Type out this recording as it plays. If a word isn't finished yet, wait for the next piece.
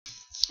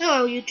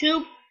Hello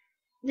YouTube,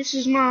 this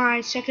is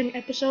my second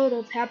episode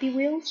of Happy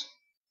Wheels.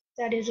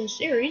 That is a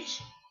series.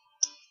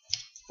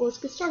 Well, let's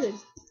get started.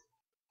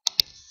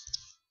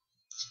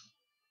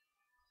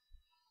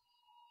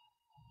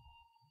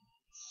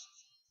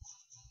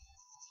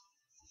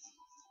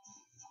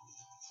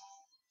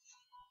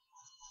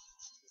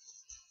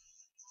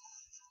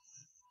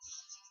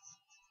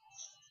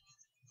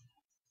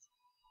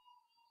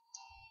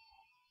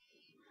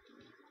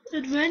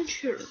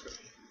 Adventure.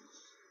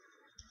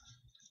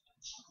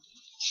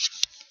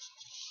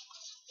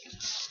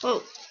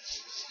 Oh,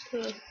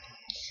 sorry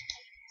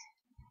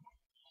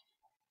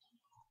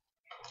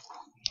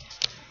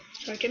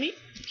Timmy,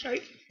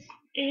 sorry.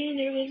 And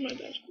there goes my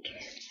bicycle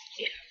tire.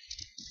 Yeah.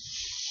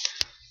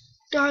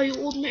 Die,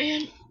 old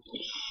man.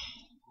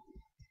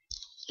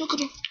 No,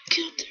 come on,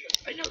 get up there.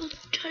 I know the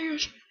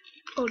tires.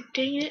 Oh,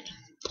 dang it.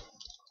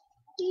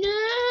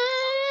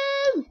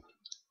 No!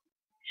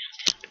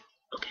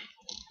 Okay,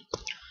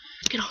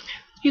 get on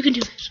there. You can do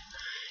this.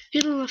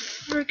 Get on a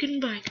freaking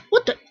bike.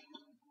 What the?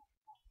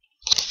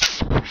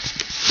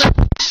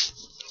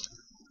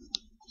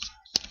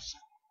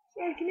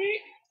 Sorry, Timmy.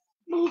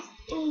 Move.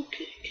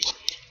 Okay.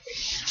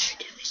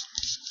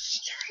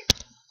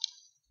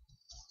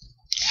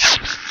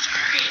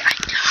 Sorry, I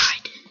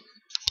died.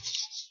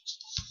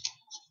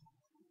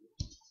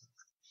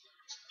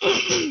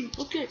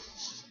 Okay.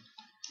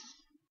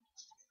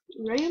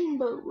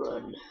 Rainbow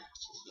Run.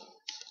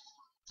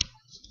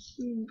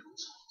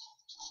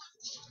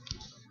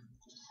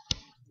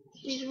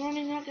 He's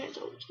running, that guy's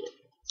always good.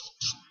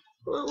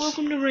 Well,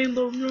 welcome to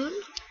Rainbow Run.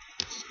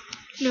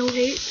 No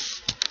hate.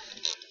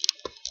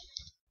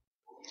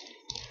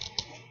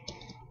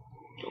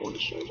 Don't want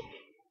to start it.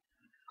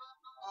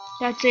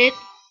 That's it.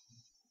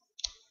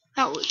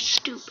 That was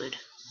stupid.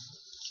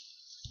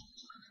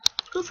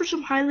 Let's go for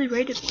some highly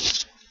rated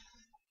ones.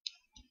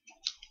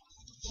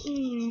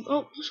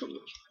 Oh, this one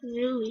looks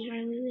really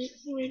highly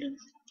rated.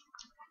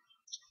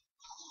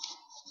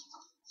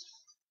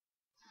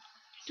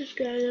 This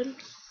guy then.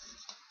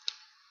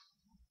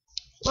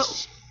 Whoa.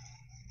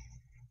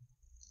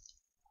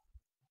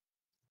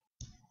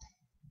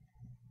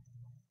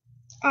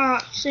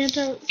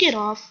 Santa, get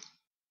off.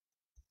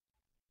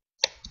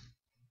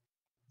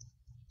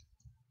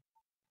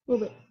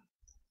 Move it.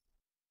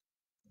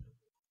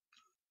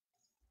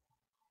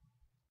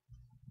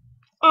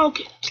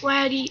 Okay, it's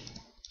laggy.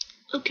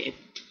 Okay.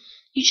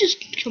 You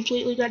just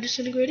completely got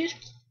disintegrated.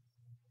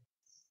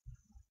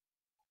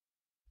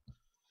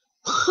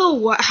 Oh,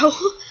 wow.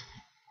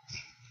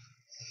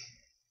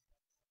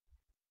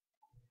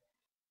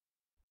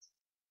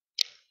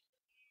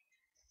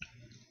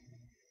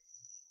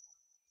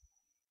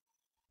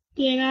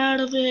 Get out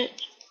of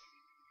it.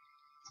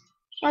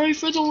 Sorry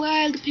for the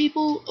lag,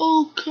 people.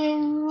 Oh,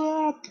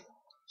 crap.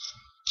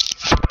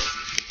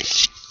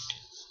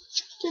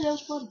 Dude, that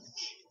was fun.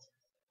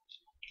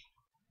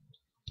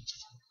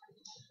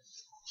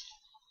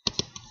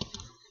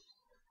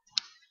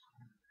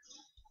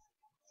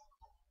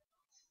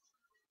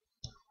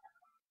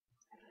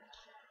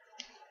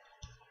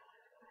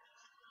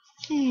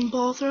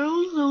 Ball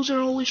throws. Those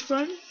are always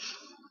fun.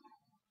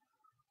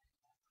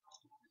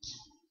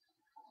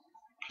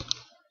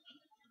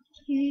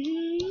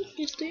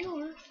 Yes, they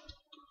are.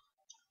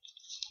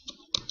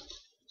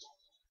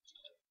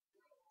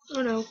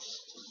 Oh no.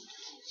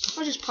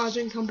 I'll just pause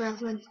it and come back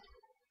then.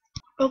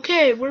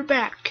 Okay, we're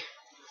back.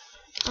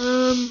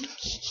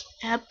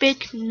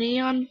 Epic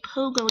Neon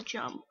Pogo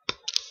Jump.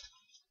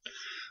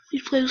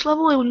 Please play this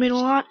level, it would mean a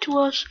lot to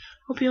us.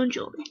 Hope you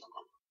enjoy.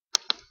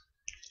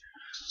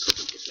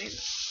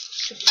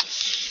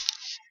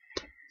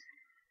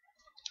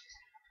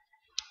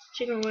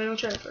 Chicken away, I'll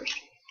try it first.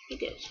 He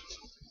did.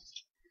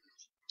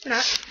 Or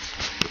not.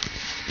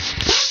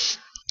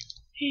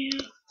 Yeah.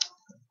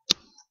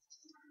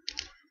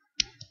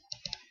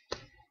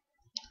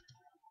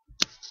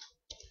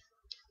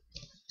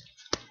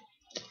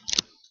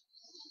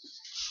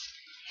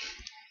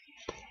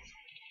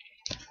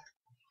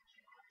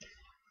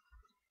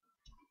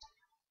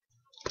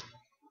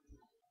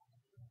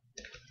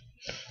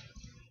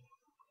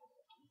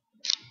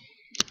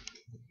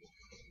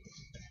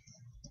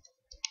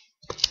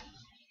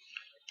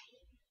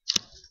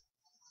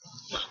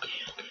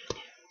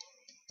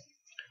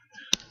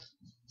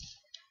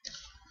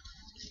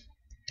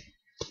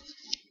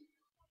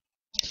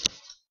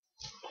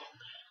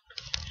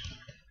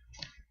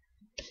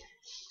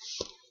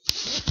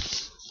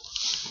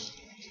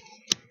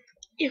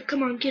 Yeah,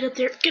 come on, get up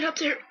there. Get up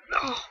there.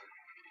 Oh.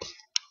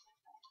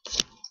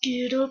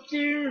 Get up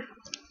there.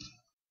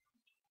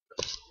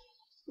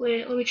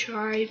 Wait, let me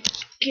try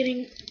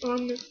getting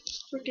on the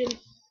freaking.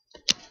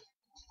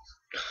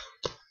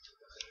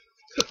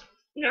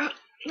 No,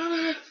 no, no,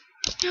 no,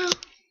 no.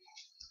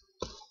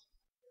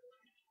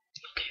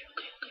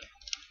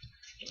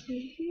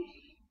 Okay.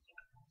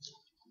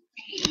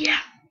 Yeah.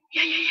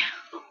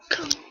 Oh,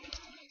 come on.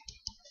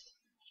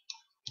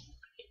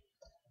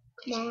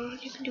 Come on,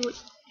 you can do it.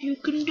 You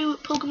can do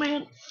it,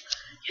 Pokemon.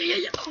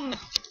 Yeah. Oh.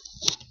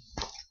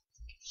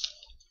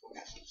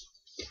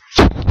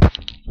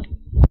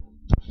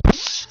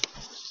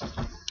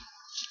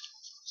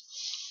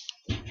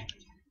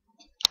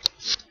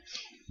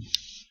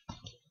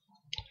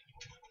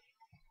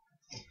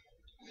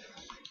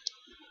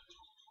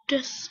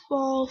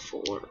 ball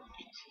for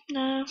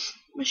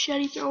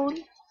machete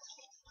throwing.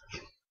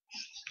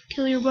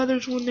 Kill your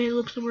brothers when they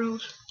look somewhere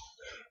else.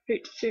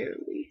 Right,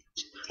 fairly.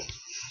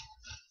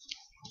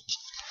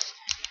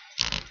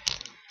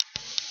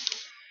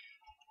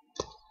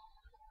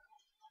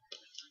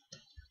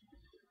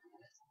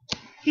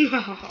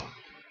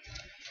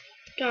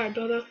 Die,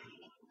 brother.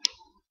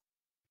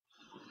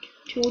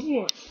 2 and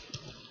 1.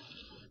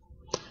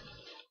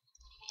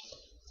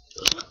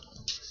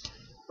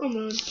 Come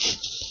on.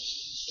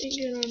 They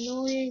get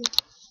annoying.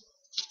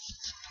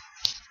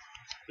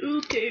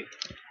 Okay.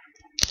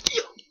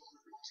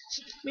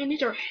 Man,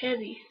 these are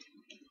heavy.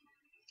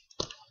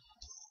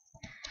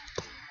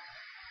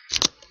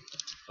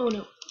 Oh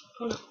no.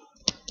 Oh no.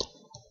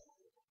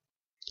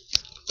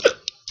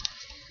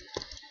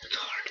 It's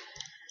hard.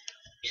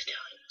 Just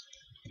tell you.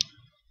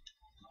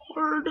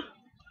 Hard.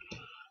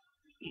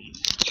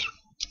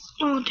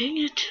 Oh, dang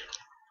it.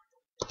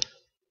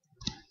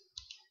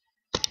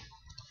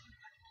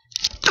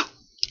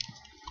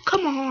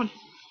 Come on.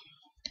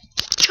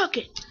 Chuck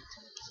it.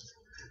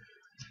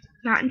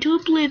 Not into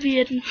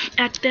oblivion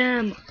at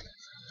them.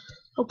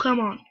 Oh, come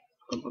on.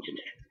 Come on,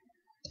 there.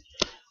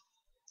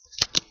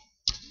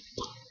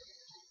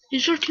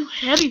 These are too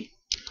heavy.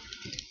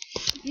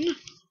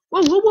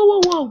 Whoa, whoa, whoa,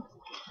 whoa, whoa.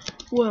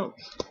 Whoa.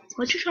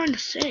 What you trying to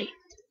say?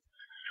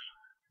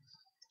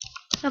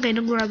 Okay,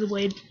 don't grab the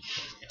blade.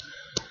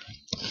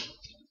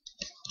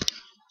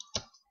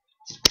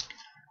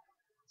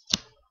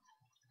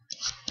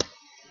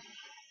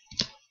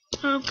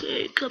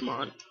 Okay, come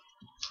on.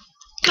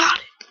 Got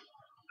it.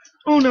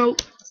 Oh no.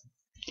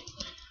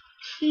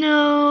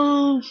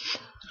 No.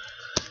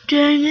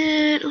 Dang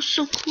it. It was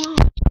so close.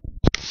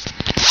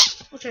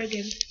 I'll try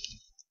again.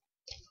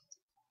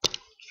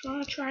 So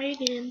I'll try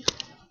again.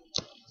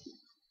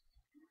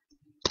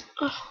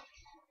 Ugh.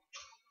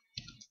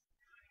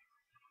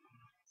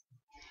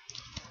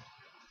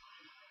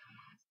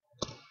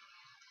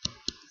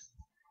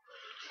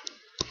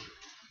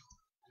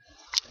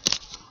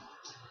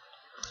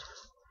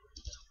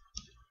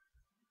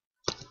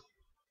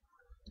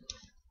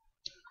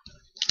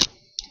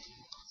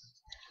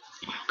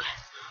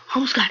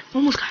 Almost got it.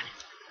 Almost got it.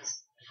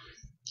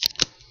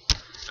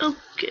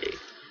 Okay.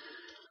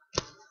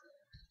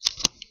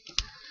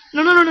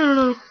 No, no, no, no, no,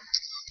 no.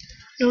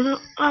 No, no.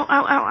 Ow,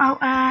 ow, ow, ow,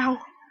 ow.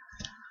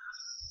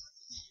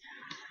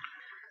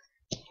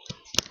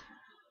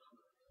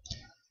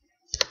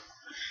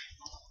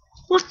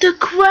 What the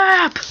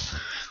crap?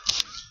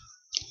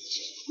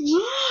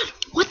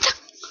 What?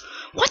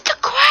 What the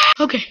crap?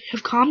 Okay,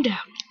 I've calmed down.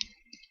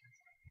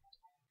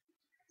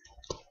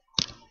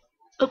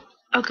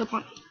 Oh, come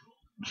on.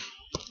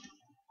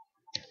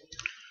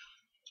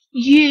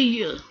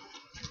 Yeah.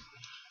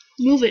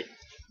 Move it.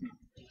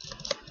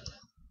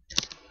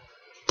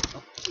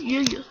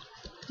 Yeah.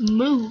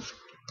 Move.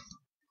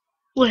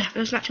 Whatever,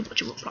 that's not too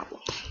much of a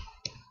problem.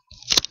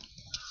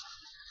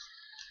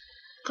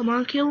 Come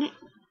on, kill him.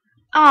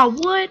 Oh,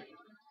 what?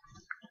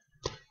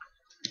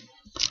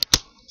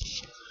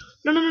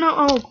 No, no, no, no.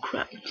 Oh,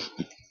 crap.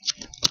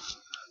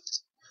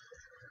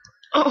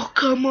 Oh,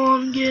 come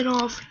on, get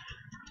off.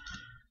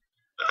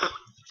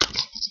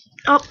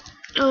 Oh,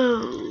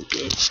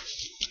 okay.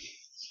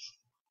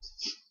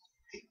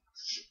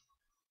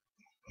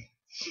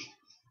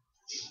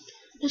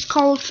 This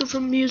calls for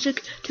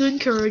music to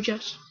encourage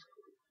us.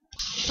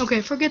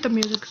 Okay, forget the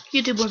music.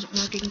 YouTube wasn't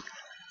working.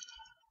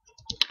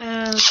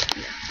 Yeah.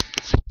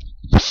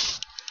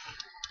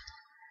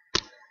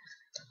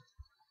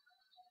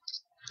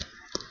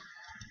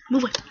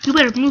 Move it. You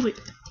better move it.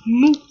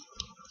 Move.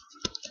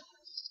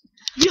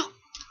 Yeah.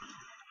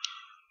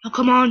 Oh,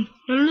 come on.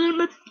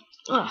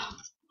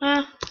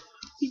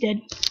 He's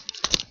dead.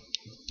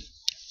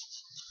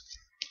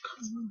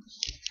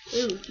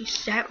 Ooh, he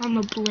sat on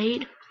the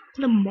blade.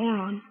 What a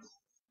moron.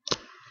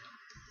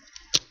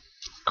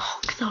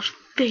 Oh, that was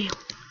fail.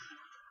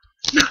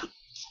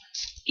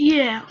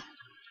 Yeah.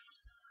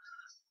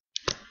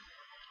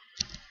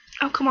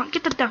 Oh, come on.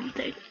 Get the damn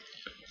thing.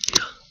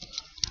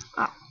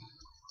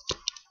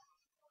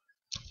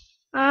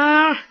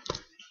 Oh.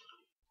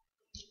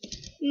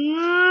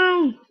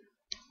 No.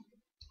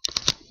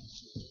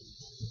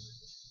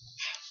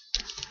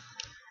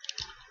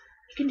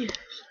 We can do this.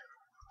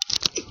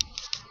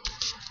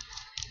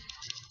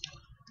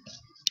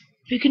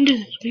 We can do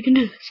this. We can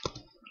do this.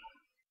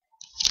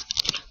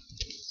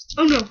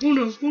 Oh no. Oh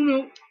no. Oh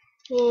no.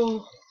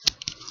 Oh.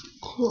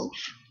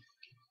 Close.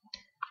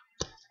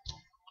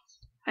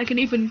 I can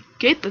even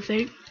get the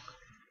thing.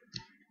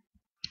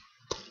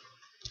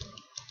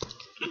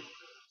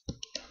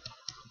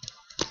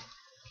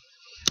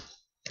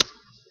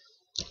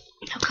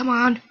 Now come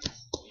on.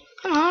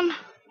 Come on.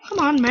 Come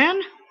on,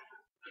 man.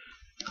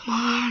 Come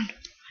on.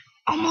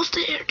 Almost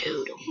there,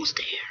 dude. Almost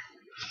there.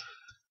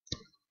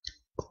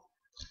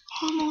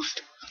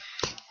 Almost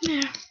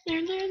there.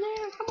 There.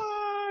 Come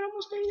on.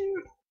 Almost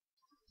there.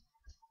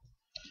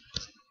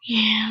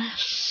 Yeah, that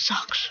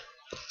sucks.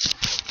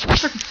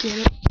 Forget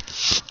it.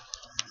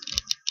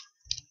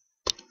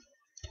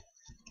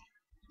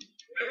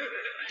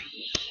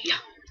 Yeah.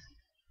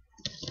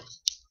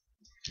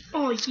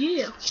 Oh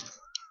yeah.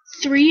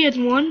 3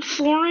 and 1,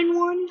 4 and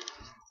 1.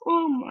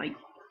 Oh my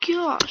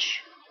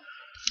gosh.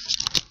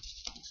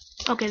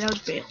 Okay, that was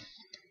bail.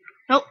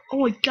 Nope.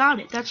 Oh, I got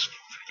it. That's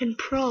freaking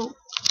pro.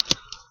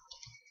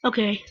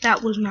 Okay,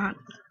 that was not.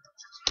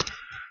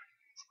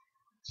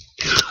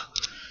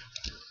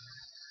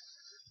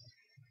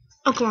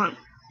 Oh, come on.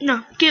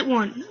 No, get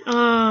one.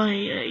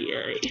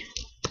 Ay.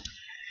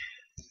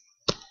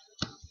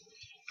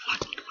 Come on.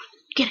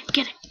 Get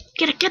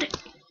it.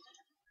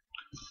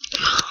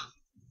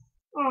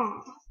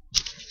 Oh.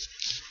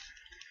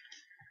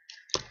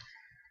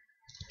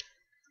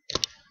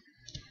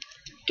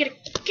 Get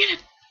it.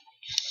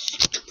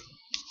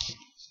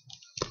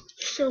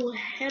 So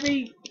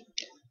heavy.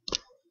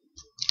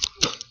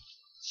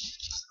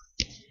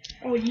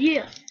 Oh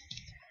yeah.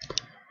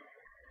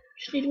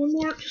 Just need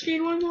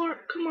one more.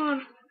 Come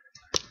on.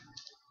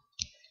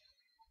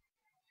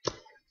 Oh,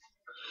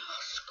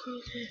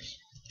 screw this.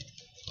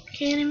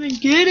 Can't even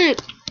get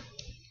it.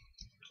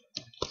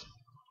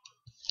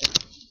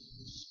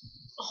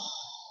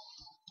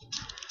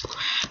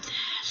 Grab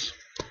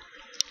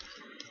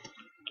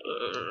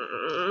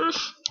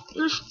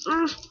this.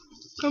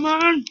 Come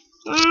on.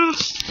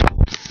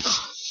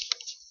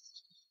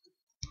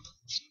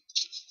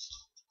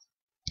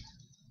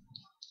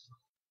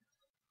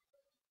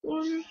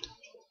 One,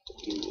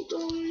 you will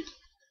die.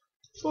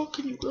 Where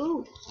can you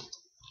go?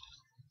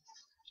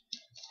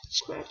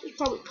 Crap, it's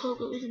probably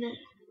Pogo, isn't it?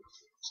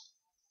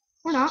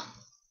 Or not.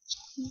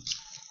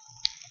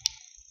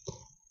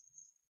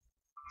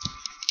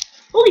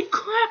 Holy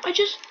crap, I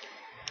just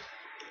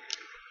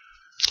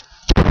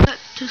got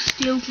to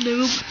steal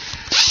noob.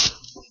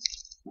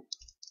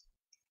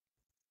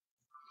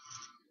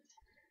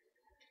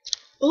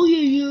 Oh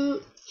yeah.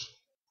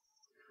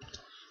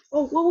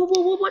 Oh,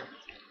 what?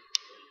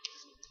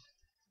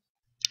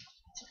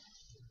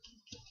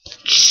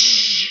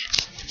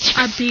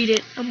 I beat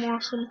it. I'm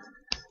awesome.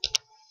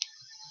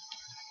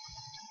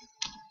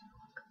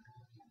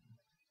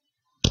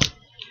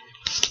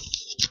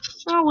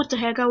 Oh, what the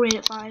heck? I ran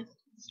at 5.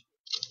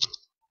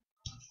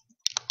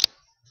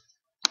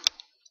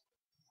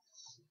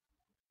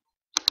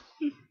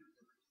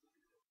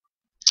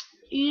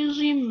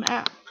 Easy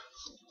map.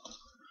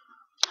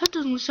 That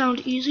doesn't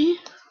sound easy.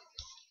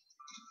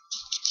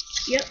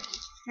 Yep,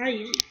 not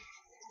easy.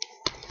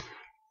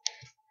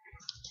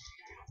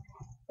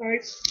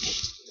 Alright.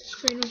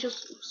 Screen was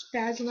just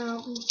spazzing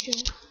out and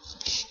shit.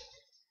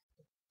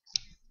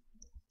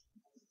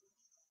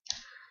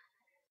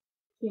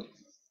 Yeah.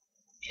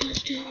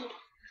 Just did.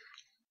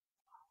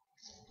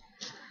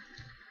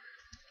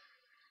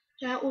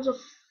 That was a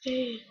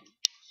fail.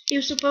 He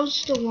was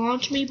supposed to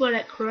launch me, but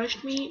it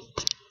crushed me.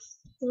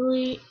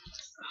 Really?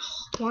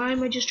 Why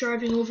am I just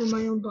driving over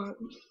my own body?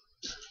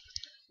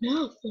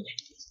 No.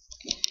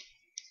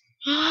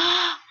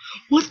 Ah!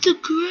 What the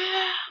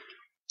crap?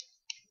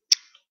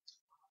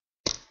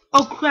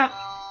 Oh crap.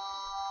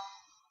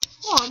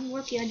 Oh, I'm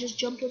lucky. I just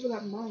jumped over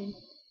that mine.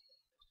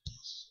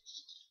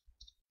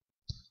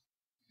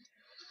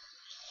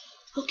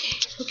 Okay.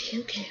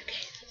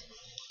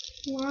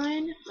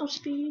 Line of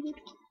speed.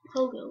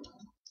 Pogo.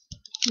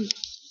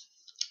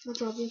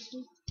 That's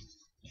obviously.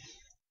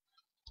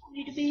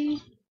 Need to be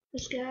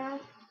this guy.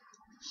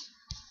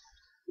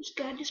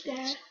 This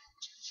guy.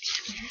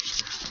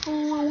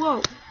 Oh,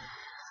 whoa.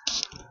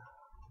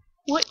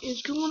 What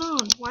is going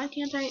on? Why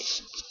can't I?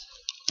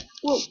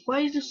 Whoa, why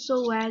is this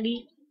so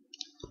laggy?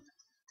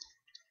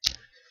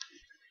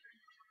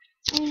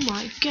 Oh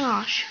my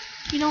gosh.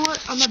 You know what?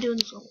 I'm not doing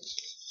this level.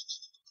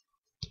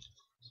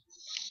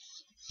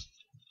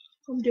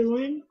 I'm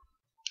doing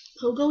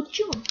Pogo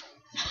Jump.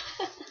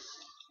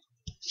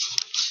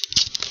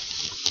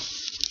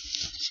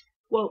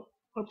 Whoa,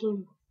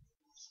 harpoon.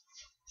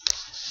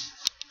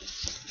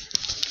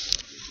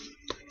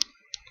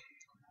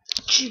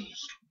 Jeez.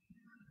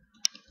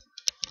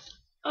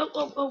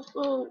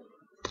 Oh.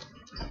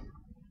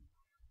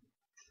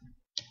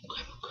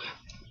 Crap.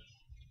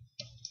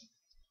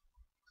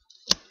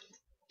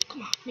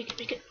 Come on,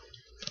 make it.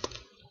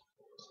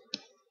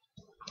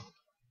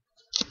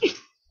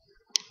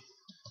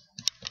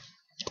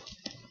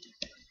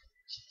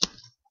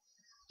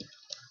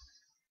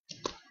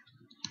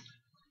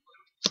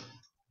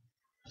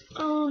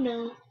 Oh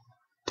no.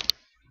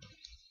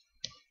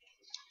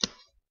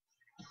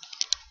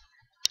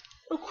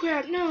 Oh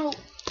crap, no.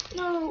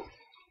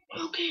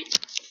 Okay.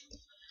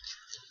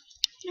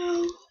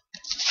 No.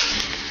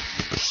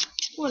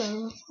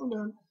 Whatever, I'm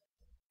done.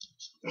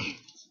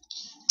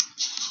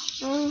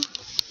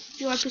 If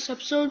you like this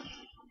episode,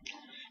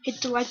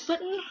 hit the like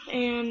button,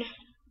 and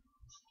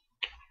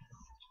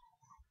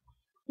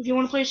if you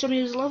want to play some of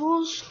these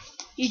levels,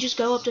 you just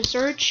go up to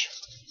search,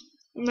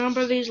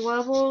 remember these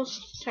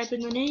levels, type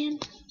in the name,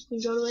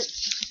 and go to it,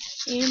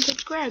 and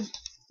subscribe.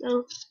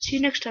 So, see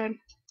you next time.